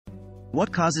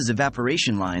What causes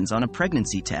evaporation lines on a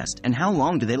pregnancy test and how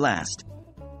long do they last?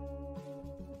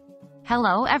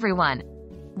 Hello everyone.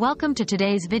 Welcome to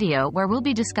today's video where we'll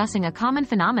be discussing a common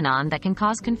phenomenon that can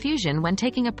cause confusion when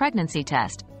taking a pregnancy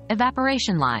test: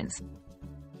 evaporation lines.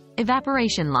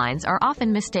 Evaporation lines are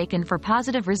often mistaken for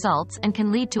positive results and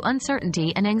can lead to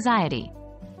uncertainty and anxiety.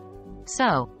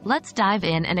 So, let's dive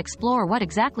in and explore what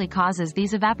exactly causes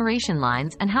these evaporation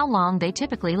lines and how long they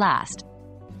typically last.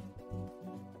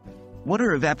 What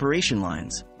are evaporation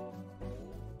lines?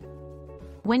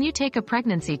 When you take a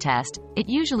pregnancy test, it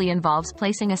usually involves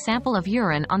placing a sample of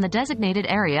urine on the designated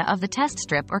area of the test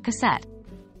strip or cassette.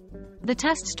 The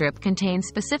test strip contains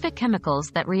specific chemicals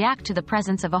that react to the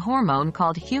presence of a hormone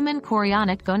called human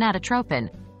chorionic gonadotropin,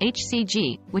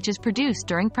 HCG, which is produced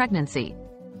during pregnancy.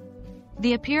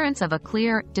 The appearance of a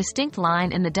clear, distinct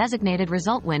line in the designated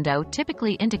result window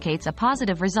typically indicates a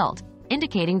positive result,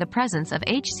 indicating the presence of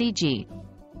HCG.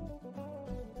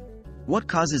 What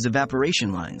causes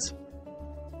evaporation lines?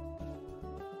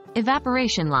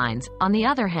 Evaporation lines, on the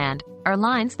other hand, are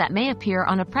lines that may appear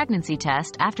on a pregnancy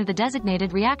test after the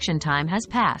designated reaction time has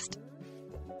passed.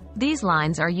 These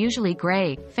lines are usually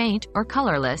gray, faint, or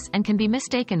colorless and can be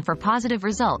mistaken for positive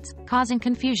results, causing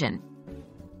confusion.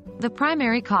 The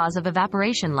primary cause of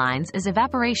evaporation lines is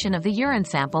evaporation of the urine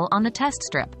sample on the test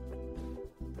strip.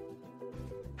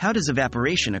 How does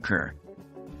evaporation occur?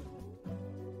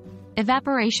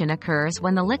 Evaporation occurs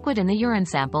when the liquid in the urine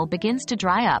sample begins to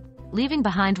dry up, leaving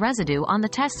behind residue on the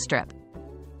test strip.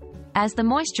 As the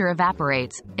moisture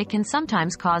evaporates, it can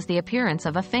sometimes cause the appearance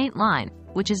of a faint line,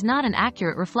 which is not an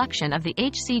accurate reflection of the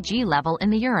HCG level in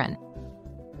the urine.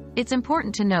 It's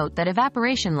important to note that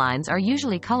evaporation lines are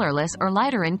usually colorless or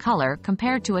lighter in color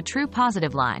compared to a true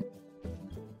positive line.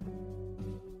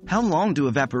 How long do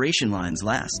evaporation lines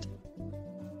last?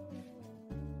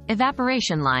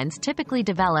 Evaporation lines typically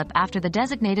develop after the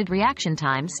designated reaction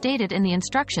time stated in the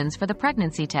instructions for the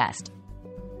pregnancy test.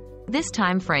 This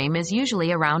time frame is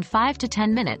usually around 5 to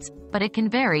 10 minutes, but it can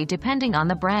vary depending on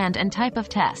the brand and type of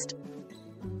test.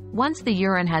 Once the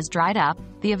urine has dried up,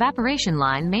 the evaporation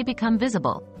line may become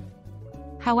visible.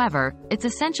 However, it's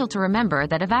essential to remember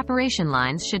that evaporation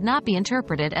lines should not be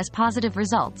interpreted as positive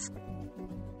results.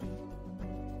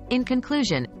 In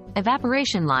conclusion,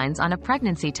 evaporation lines on a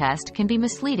pregnancy test can be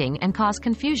misleading and cause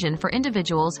confusion for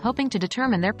individuals hoping to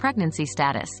determine their pregnancy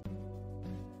status.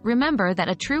 Remember that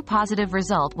a true positive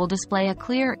result will display a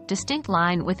clear, distinct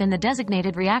line within the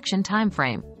designated reaction time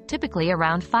frame, typically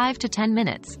around 5 to 10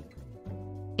 minutes.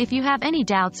 If you have any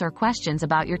doubts or questions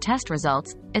about your test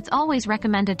results, it's always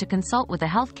recommended to consult with a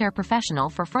healthcare professional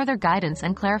for further guidance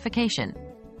and clarification.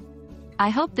 I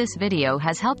hope this video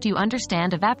has helped you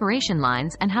understand evaporation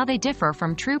lines and how they differ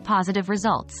from true positive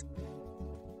results.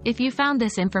 If you found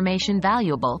this information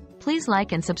valuable, please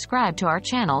like and subscribe to our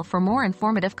channel for more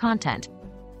informative content.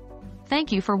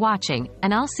 Thank you for watching,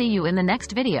 and I'll see you in the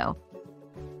next video.